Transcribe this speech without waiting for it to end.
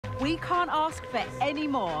We can't ask for any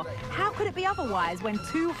more. How could it be otherwise when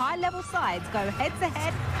two high-level sides go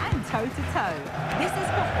head-to-head and toe-to-toe? This is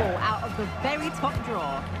football out of the very top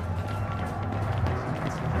draw.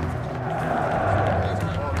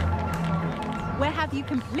 We'll have you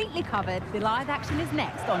completely covered. The live action is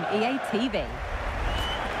next on EA TV.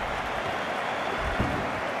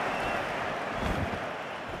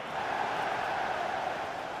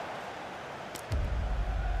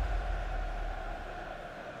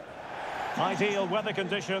 Ideal weather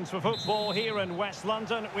conditions for football here in West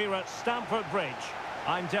London. We're at Stamford Bridge.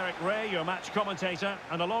 I'm Derek Ray, your match commentator,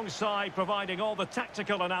 and alongside providing all the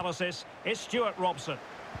tactical analysis is Stuart Robson.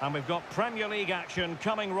 And we've got Premier League action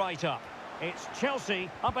coming right up. It's Chelsea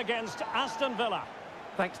up against Aston Villa.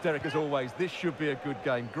 Thanks, Derek, as always. This should be a good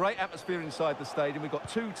game. Great atmosphere inside the stadium. We've got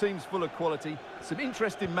two teams full of quality, some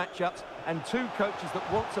interesting matchups, and two coaches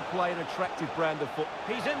that want to play an attractive brand of football.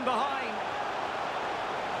 He's in behind.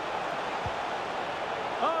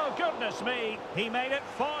 Oh, goodness me. He made it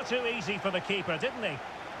far too easy for the keeper, didn't he?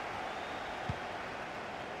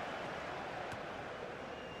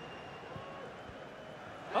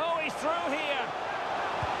 Oh, he's through here.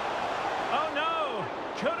 Oh, no.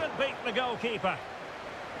 Couldn't beat the goalkeeper.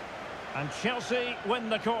 And Chelsea win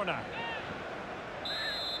the corner.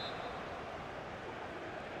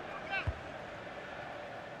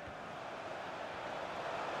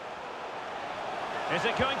 Is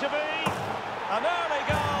it going to be? An early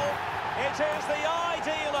goal. It is the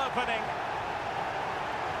ideal opening.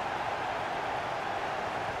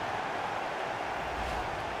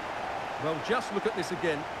 Well, just look at this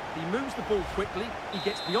again. He moves the ball quickly, he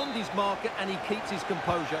gets beyond his marker, and he keeps his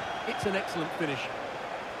composure. It's an excellent finish.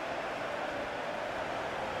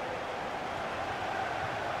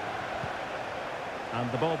 And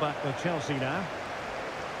the ball back with Chelsea now.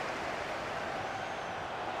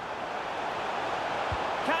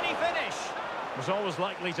 Can he finish? Was always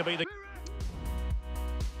likely to be the...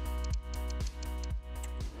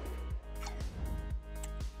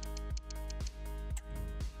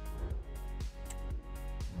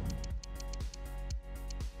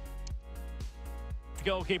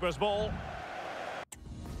 goalkeeper's ball.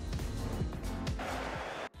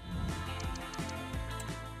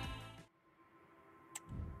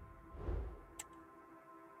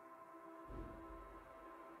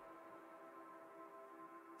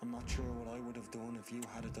 I'm not sure what I would have done if you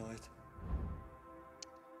had died.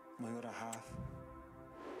 My other half.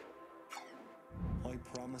 I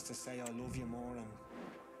promised to say I love you more and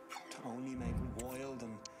to only make wild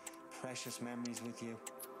and precious memories with you.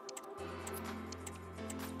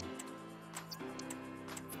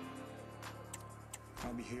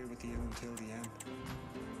 I'll be here with you until the end.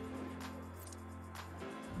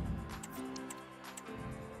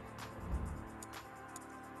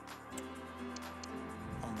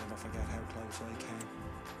 I'll never forget how close I came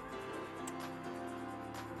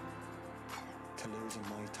to losing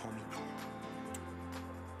my Tommy.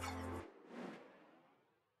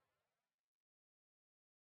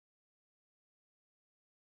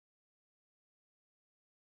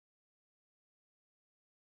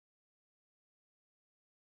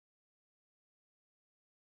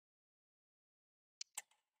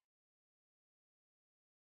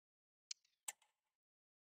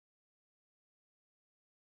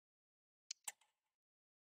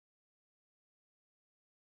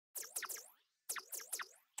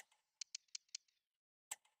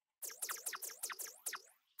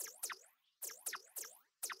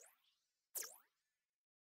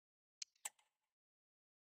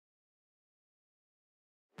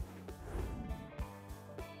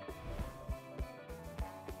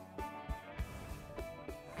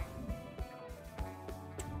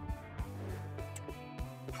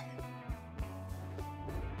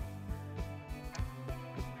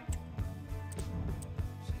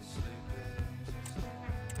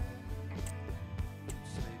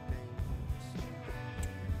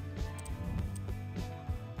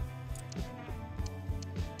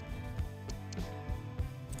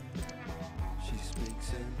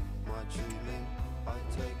 In my dreaming, I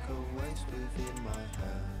take a waste within my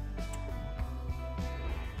hands.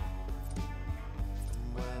 And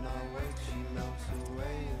when I wake, she melts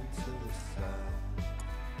away into the sand.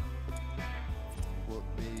 What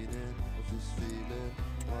meaning of this feeling?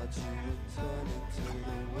 Why'd you return into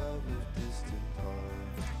the world of distant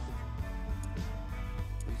past?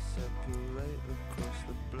 We separate across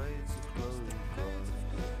the blades of glowing glass.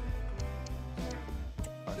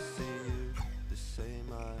 I see you, the same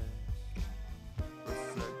eyes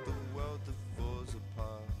reflect the world that falls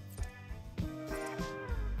apart.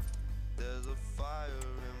 There's a fire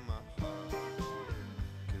in my heart,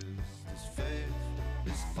 'cause this faith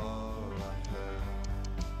is far.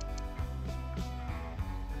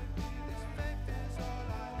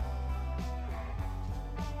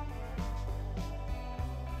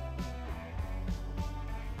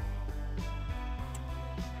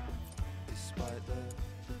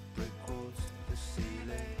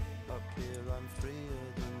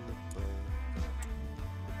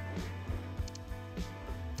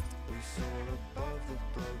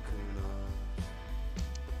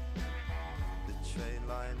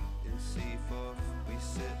 line in Seaforth. We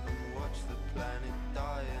sit and watch the planet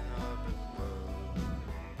die in urban growth.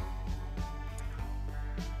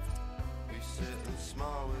 We sit and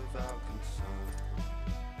smile without concern.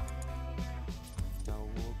 Now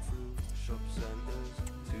walk through shop centres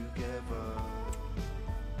together.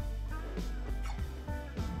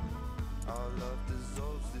 Our love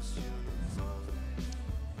dissolves this universe.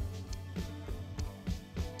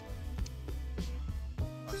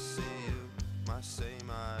 I see you, my same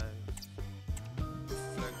eyes,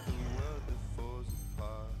 reflect the world that falls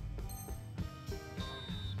apart.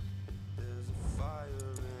 There's a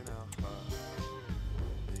fire in our heart.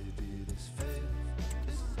 Maybe this faith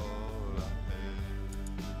is all I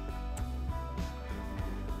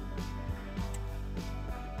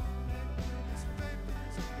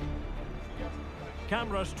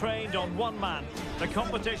Cameras trained on one man, the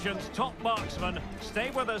competition's top marksman. Stay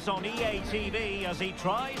with us on EA TV as he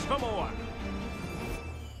tries for more.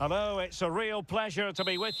 Hello, it's a real pleasure to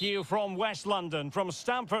be with you from West London, from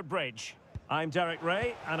Stamford Bridge. I'm Derek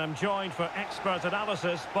Ray, and I'm joined for expert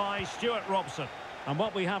analysis by Stuart Robson. And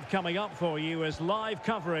what we have coming up for you is live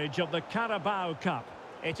coverage of the Carabao Cup.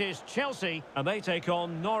 It is Chelsea, and they take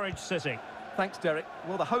on Norwich City. Thanks, Derek.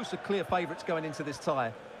 Well, the hosts are clear favourites going into this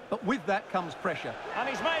tie. But with that comes pressure. And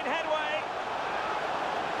he's made headway.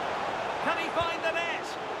 Can he find the net?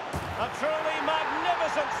 A truly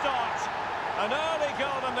magnificent start. An early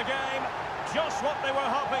goal in the game. Just what they were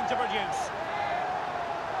hoping to produce.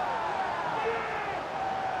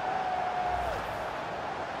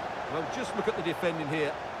 Well, just look at the defending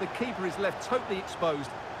here. The keeper is left totally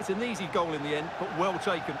exposed. It's an easy goal in the end, but well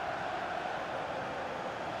taken.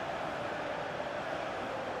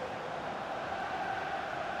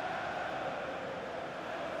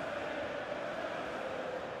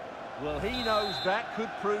 Well, he knows that could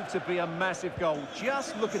prove to be a massive goal.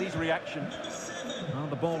 Just look at his reaction. Well,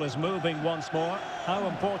 the ball is moving once more. How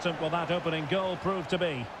important will that opening goal prove to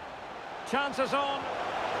be? Chances on.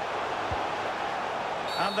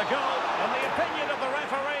 And the goal, in the opinion of the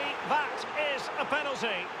referee, that is a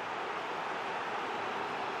penalty.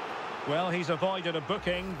 Well, he's avoided a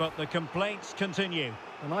booking, but the complaints continue.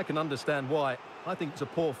 And I can understand why. I think it's a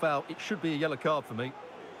poor foul. It should be a yellow card for me.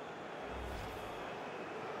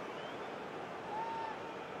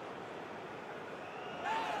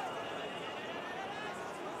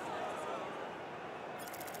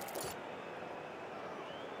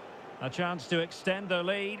 A chance to extend their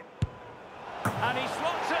lead. And he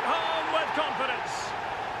slots it home with confidence.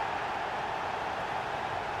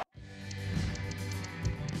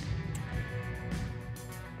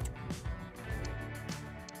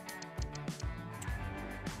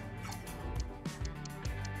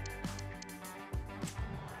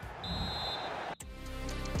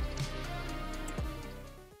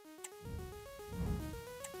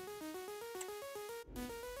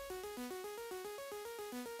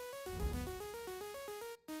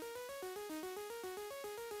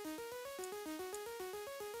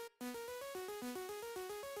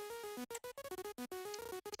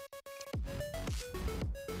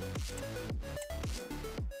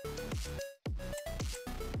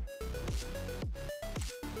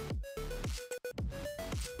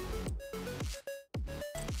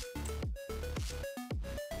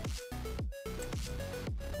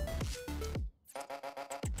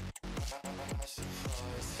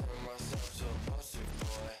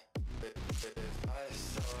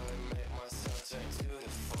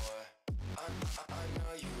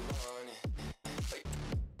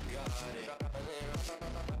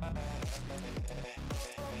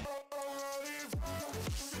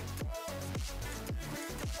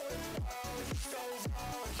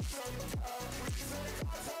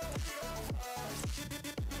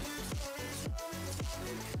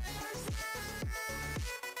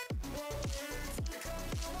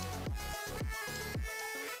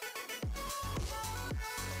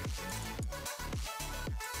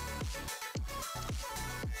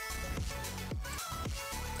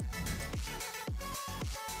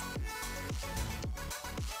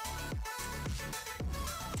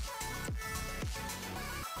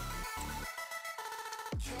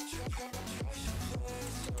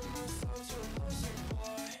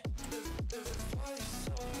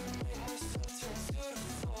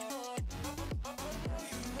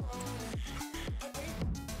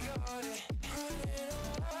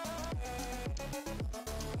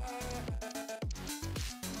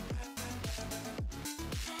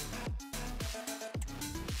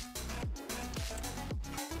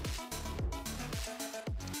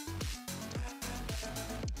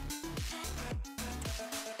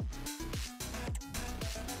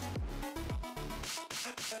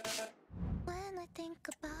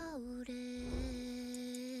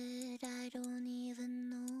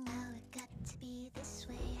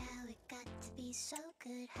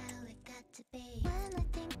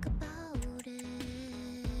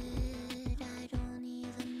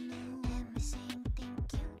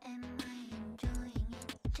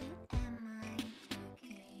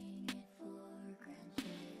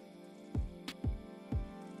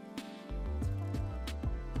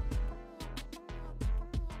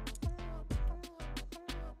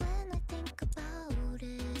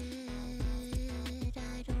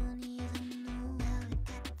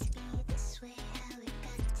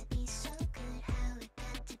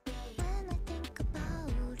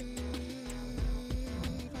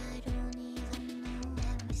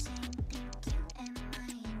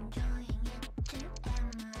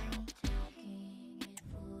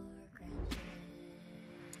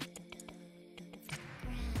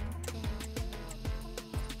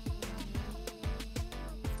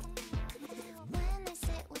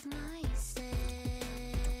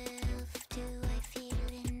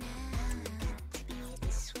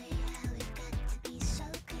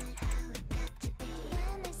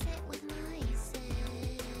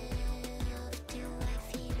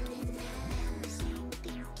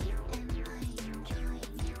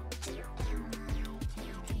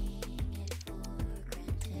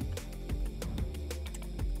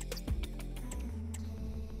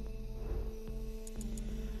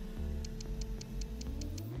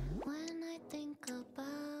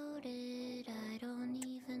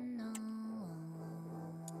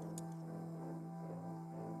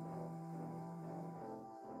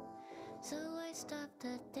 Stop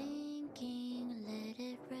the thinking, let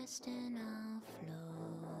it rest in our flow.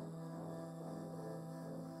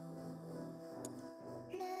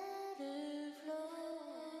 Let it flow.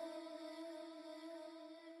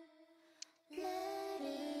 Let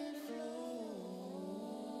it flow.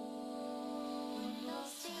 No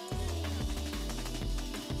sea.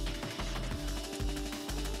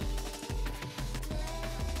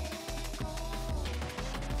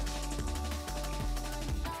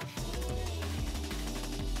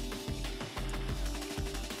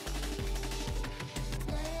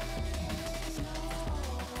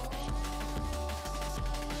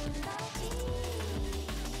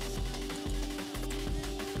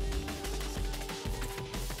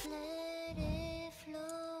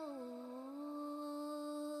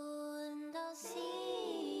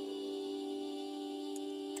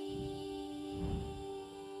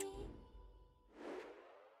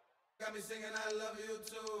 Got me singing I love you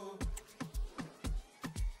too.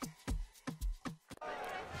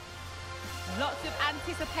 Lots of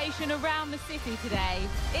anticipation around the city today.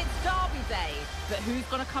 It's Derby Day, but who's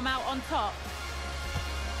going to come out on top?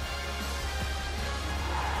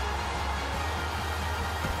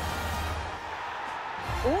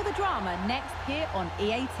 All the drama next here on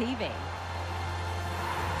EA TV.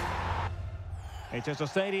 It is a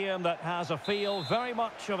stadium that has a feel very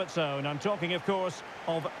much of its own. I'm talking, of course,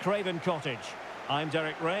 of Craven Cottage. I'm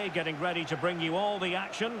Derek Ray, getting ready to bring you all the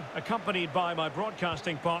action, accompanied by my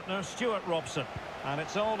broadcasting partner, Stuart Robson. And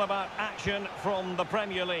it's all about action from the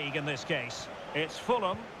Premier League in this case. It's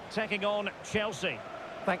Fulham taking on Chelsea.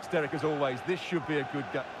 Thanks, Derek, as always. This should be a good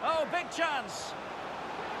game. Oh, big chance!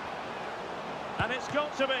 And it's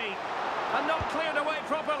got to be. And not cleared away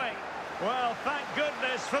properly. Well, thank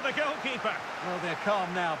goodness for the goalkeeper. Well, they're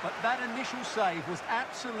calm now, but that initial save was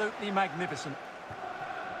absolutely magnificent.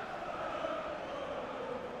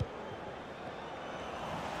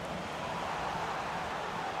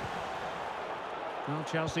 Well,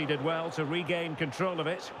 Chelsea did well to regain control of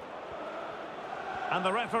it. And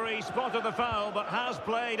the referee spotted the foul, but has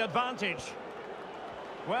played advantage.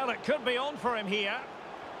 Well, it could be on for him here.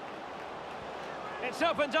 It's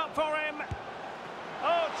opened up for him.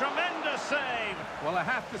 Oh, tremendous save. Well, I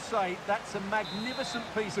have to say, that's a magnificent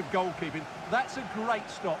piece of goalkeeping. That's a great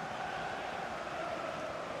stop.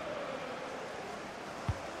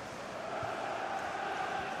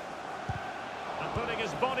 And putting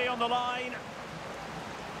his body on the line.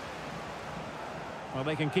 Well,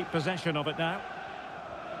 they can keep possession of it now.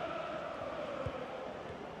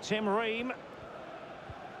 Tim Ream.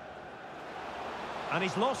 And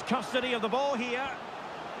he's lost custody of the ball here.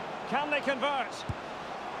 Can they convert?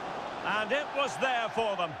 And it was there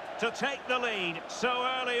for them to take the lead so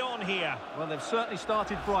early on here. Well, they've certainly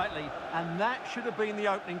started brightly, and that should have been the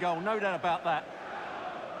opening goal, no doubt about that.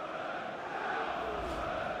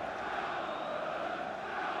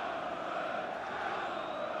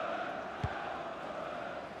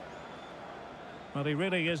 Well, he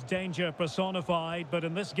really is danger personified, but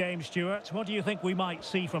in this game, Stuart, what do you think we might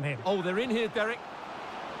see from him? Oh, they're in here, Derek.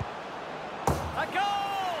 A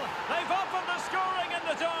goal! They've opened the scoring in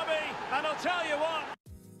the derby, and I'll tell you what.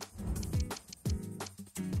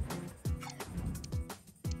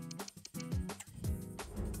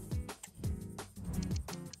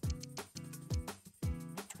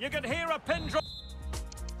 You can hear a pin drop.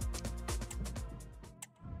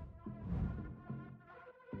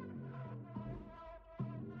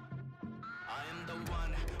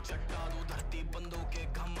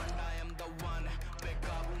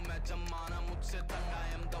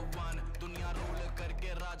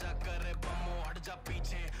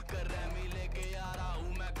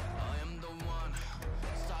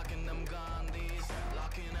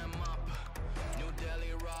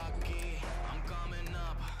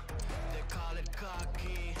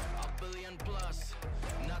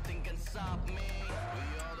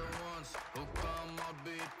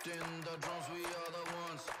 The drums, we are the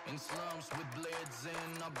ones. In slums with blades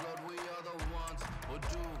in our blood, we are the ones who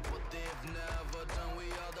do what they've never done. We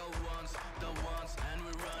are the ones, and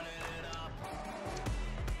we're running it up.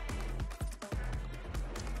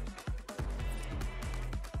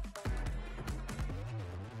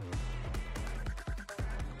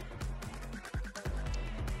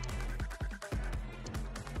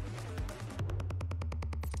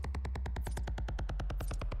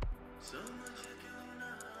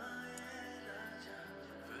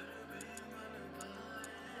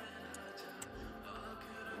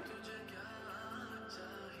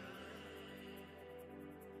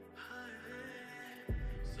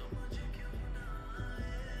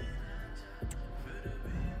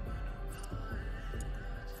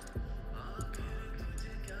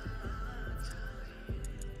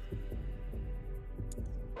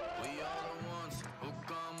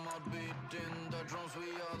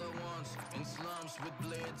 In slums with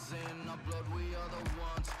blades in our blood, we are the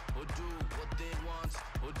ones who do what they want,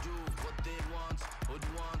 who do what they want, who'd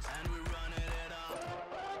want, and we running it up.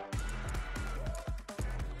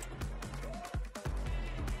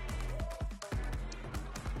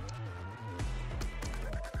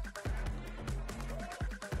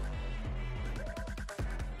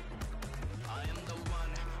 I am the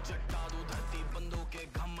one, चट्टा दूं धरती बंदों के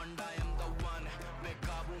घमंड. I am the one,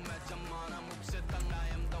 बेकाबू मैं जमाना मुझसे तंग. I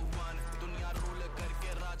am the one, दुनिया रूल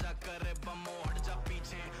करके राजा करे बमो. हट जा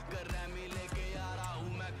पीछे कर रैमी लेके आ रहा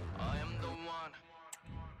हूँ मैं. I am the one.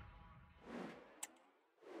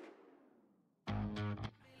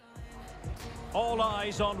 All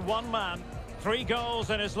eyes on one man. 3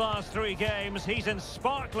 goals in his last 3 games. He's in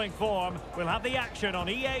sparkling form. We'll have the action on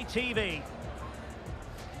EA TV.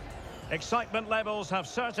 Excitement levels have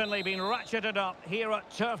certainly been ratcheted up here at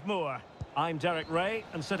Turf Moor. I'm Derek Ray,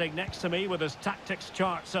 and sitting next to me with his tactics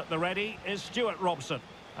charts at the ready is Stuart Robson.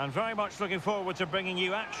 And very much looking forward to bringing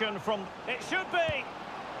you action from... It should be!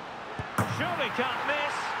 Surely can't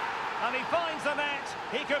miss. And he finds the net.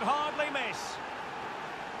 He could hardly miss.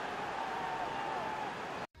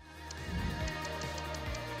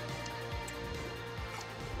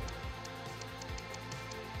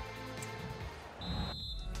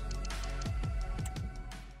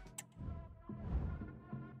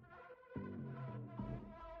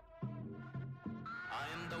 I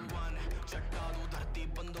am the one, चट्टा दूं धरती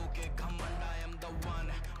बंदों के घमंड. I am the one,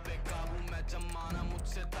 बेकाबू मैं जमाना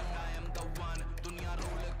मुझसे तंग. I am the one, दुनिया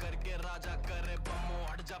रूल करके राजा करे बमो.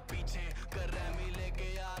 हट जा पीछे कर रैमी लेके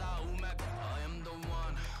आ रहा हूँ मैं. I am the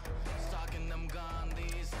one, stalking them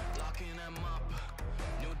Gandhis, locking them up.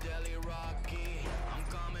 New Delhi Rocky, I'm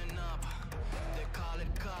coming up. They call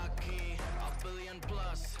it cocky, a billion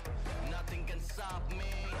plus, nothing can stop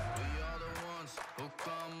me. We are the ones who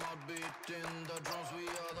come out beating the drums. We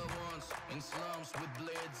are the ones in slums with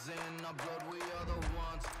blades in our blood. We are the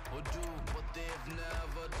ones who do what they've never